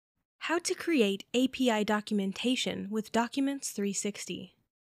How to create API documentation with Documents360.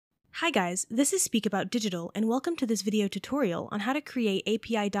 Hi guys, this is Speak About Digital and welcome to this video tutorial on how to create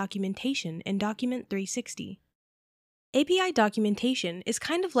API documentation in Document360. API documentation is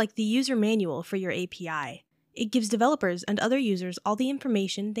kind of like the user manual for your API. It gives developers and other users all the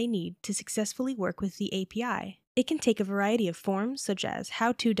information they need to successfully work with the API. It can take a variety of forms such as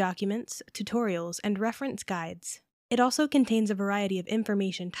how-to documents, tutorials, and reference guides. It also contains a variety of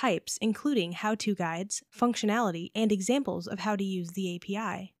information types, including how-to guides, functionality, and examples of how to use the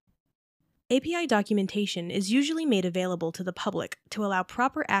API. API documentation is usually made available to the public to allow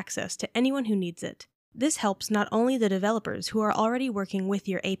proper access to anyone who needs it. This helps not only the developers who are already working with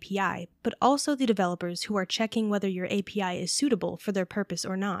your API, but also the developers who are checking whether your API is suitable for their purpose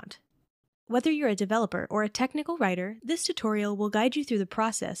or not. Whether you're a developer or a technical writer, this tutorial will guide you through the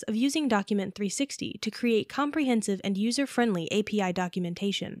process of using Document360 to create comprehensive and user-friendly API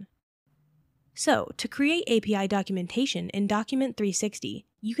documentation. So, to create API documentation in Document360,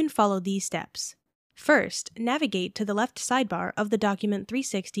 you can follow these steps. First, navigate to the left sidebar of the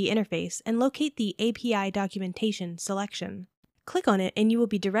Document360 interface and locate the API documentation selection. Click on it and you will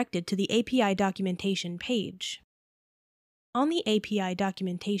be directed to the API documentation page. On the API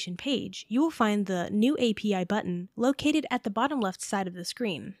documentation page, you will find the New API button located at the bottom left side of the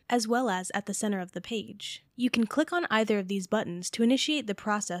screen, as well as at the center of the page. You can click on either of these buttons to initiate the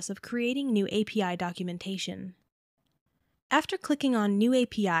process of creating new API documentation. After clicking on New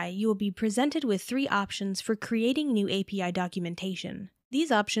API, you will be presented with three options for creating new API documentation.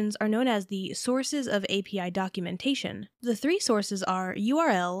 These options are known as the sources of API documentation. The three sources are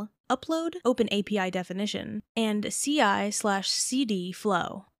URL, upload, OpenAPI definition, and CI/CD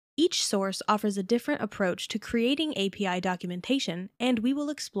flow. Each source offers a different approach to creating API documentation, and we will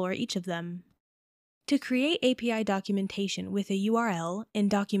explore each of them. To create API documentation with a URL in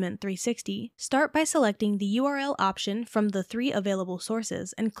Document360, start by selecting the URL option from the three available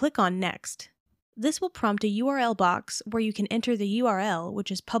sources and click on Next. This will prompt a URL box where you can enter the URL,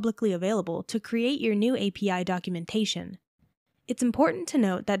 which is publicly available, to create your new API documentation. It's important to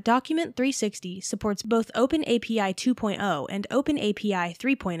note that Document360 supports both OpenAPI 2.0 and OpenAPI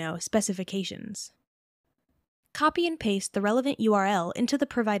 3.0 specifications. Copy and paste the relevant URL into the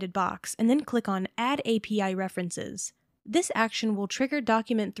provided box and then click on Add API References. This action will trigger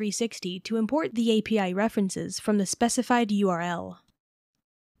Document360 to import the API references from the specified URL.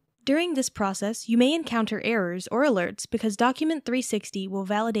 During this process, you may encounter errors or alerts because Document360 will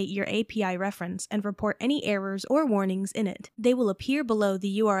validate your API reference and report any errors or warnings in it. They will appear below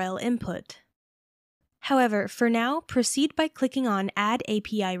the URL input. However, for now, proceed by clicking on Add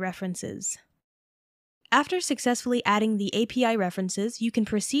API References. After successfully adding the API references, you can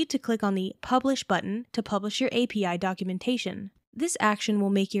proceed to click on the Publish button to publish your API documentation. This action will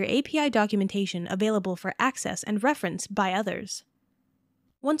make your API documentation available for access and reference by others.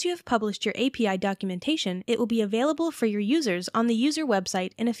 Once you have published your API documentation, it will be available for your users on the user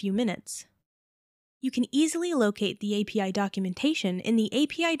website in a few minutes. You can easily locate the API documentation in the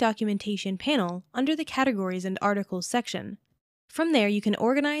API documentation panel under the Categories and Articles section. From there, you can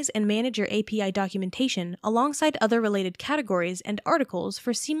organize and manage your API documentation alongside other related categories and articles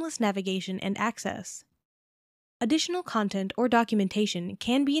for seamless navigation and access. Additional content or documentation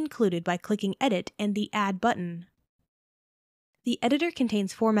can be included by clicking Edit and the Add button. The editor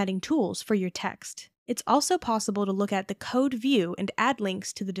contains formatting tools for your text. It's also possible to look at the code view and add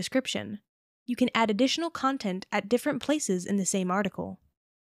links to the description. You can add additional content at different places in the same article.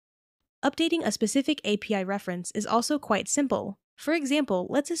 Updating a specific API reference is also quite simple. For example,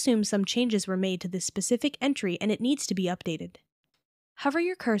 let's assume some changes were made to this specific entry and it needs to be updated. Hover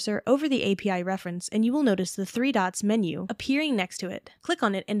your cursor over the API reference and you will notice the three dots menu appearing next to it. Click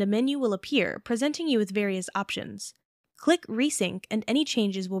on it and a menu will appear, presenting you with various options. Click Resync and any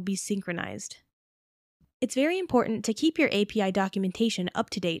changes will be synchronized. It's very important to keep your API documentation up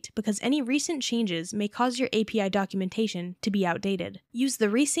to date because any recent changes may cause your API documentation to be outdated. Use the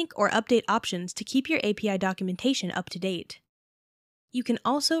Resync or Update options to keep your API documentation up to date. You can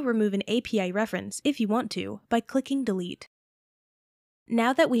also remove an API reference if you want to by clicking Delete.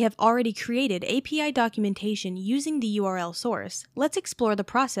 Now that we have already created API documentation using the URL source, let's explore the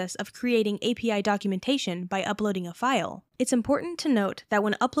process of creating API documentation by uploading a file. It's important to note that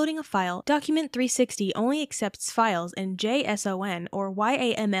when uploading a file, Document360 only accepts files in JSON or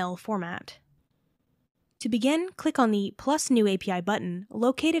YAML format. To begin, click on the Plus New API button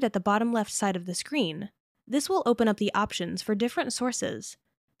located at the bottom left side of the screen. This will open up the options for different sources.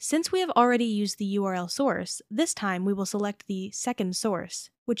 Since we have already used the URL source, this time we will select the second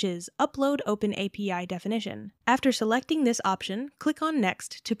source, which is Upload Open API Definition. After selecting this option, click on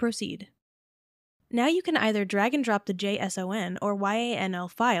Next to proceed. Now you can either drag and drop the JSON or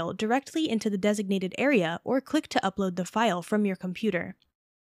YAML file directly into the designated area or click to upload the file from your computer.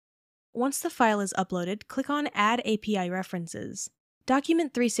 Once the file is uploaded, click on Add API References.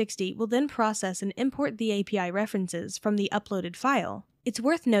 Document360 will then process and import the API references from the uploaded file. It's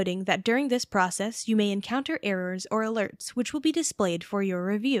worth noting that during this process you may encounter errors or alerts which will be displayed for your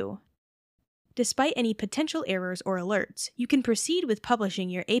review. Despite any potential errors or alerts, you can proceed with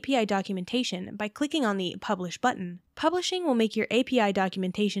publishing your API documentation by clicking on the Publish button. Publishing will make your API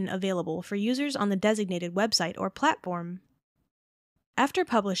documentation available for users on the designated website or platform. After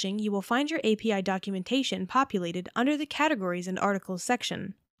publishing, you will find your API documentation populated under the Categories and Articles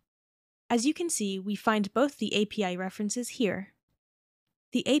section. As you can see, we find both the API references here.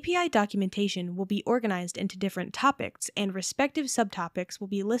 The API documentation will be organized into different topics, and respective subtopics will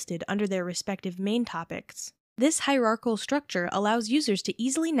be listed under their respective main topics. This hierarchical structure allows users to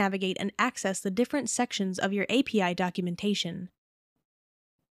easily navigate and access the different sections of your API documentation.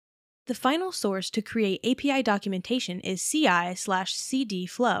 The final source to create API documentation is CI/CD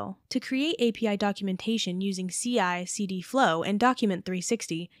flow. To create API documentation using CI/CD flow and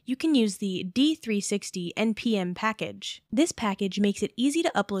Document360, you can use the D360 NPM package. This package makes it easy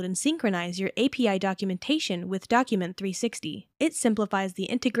to upload and synchronize your API documentation with Document360. It simplifies the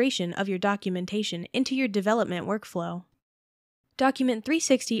integration of your documentation into your development workflow.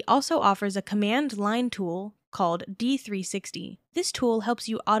 Document360 also offers a command line tool called D360. This tool helps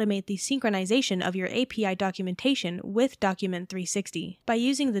you automate the synchronization of your API documentation with Document360. By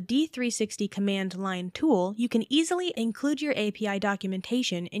using the D360 command line tool, you can easily include your API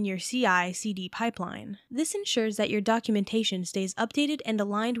documentation in your CI/CD pipeline. This ensures that your documentation stays updated and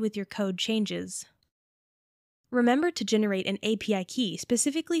aligned with your code changes. Remember to generate an API key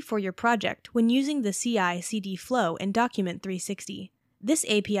specifically for your project when using the CI/CD flow in Document360. This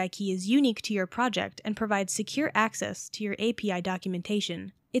API key is unique to your project and provides secure access to your API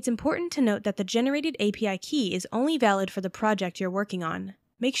documentation. It's important to note that the generated API key is only valid for the project you're working on.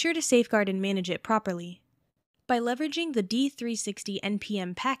 Make sure to safeguard and manage it properly. By leveraging the D360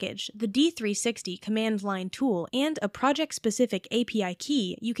 NPM package, the D360 command line tool, and a project-specific API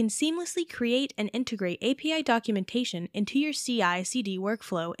key, you can seamlessly create and integrate API documentation into your CI/CD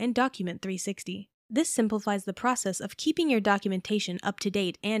workflow in Document360. This simplifies the process of keeping your documentation up to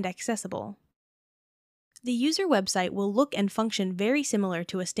date and accessible. The user website will look and function very similar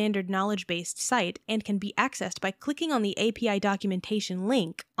to a standard knowledge-based site and can be accessed by clicking on the API documentation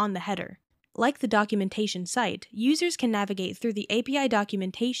link on the header. Like the documentation site, users can navigate through the API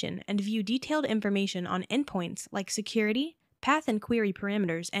documentation and view detailed information on endpoints like security, path and query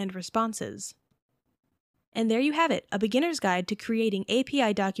parameters, and responses. And there you have it, a beginner's guide to creating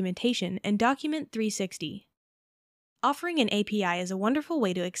API documentation in Document360. Offering an API is a wonderful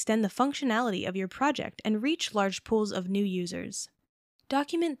way to extend the functionality of your project and reach large pools of new users.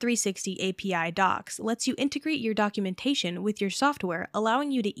 Document360 API Docs lets you integrate your documentation with your software,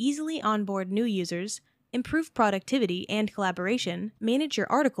 allowing you to easily onboard new users, improve productivity and collaboration, manage your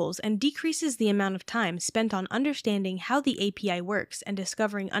articles, and decreases the amount of time spent on understanding how the API works and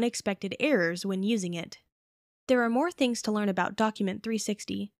discovering unexpected errors when using it. There are more things to learn about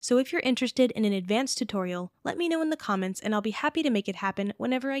Document360, so if you're interested in an advanced tutorial, let me know in the comments and I'll be happy to make it happen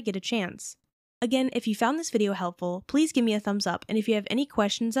whenever I get a chance. Again, if you found this video helpful, please give me a thumbs up, and if you have any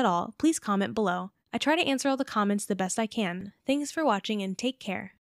questions at all, please comment below. I try to answer all the comments the best I can. Thanks for watching and take care.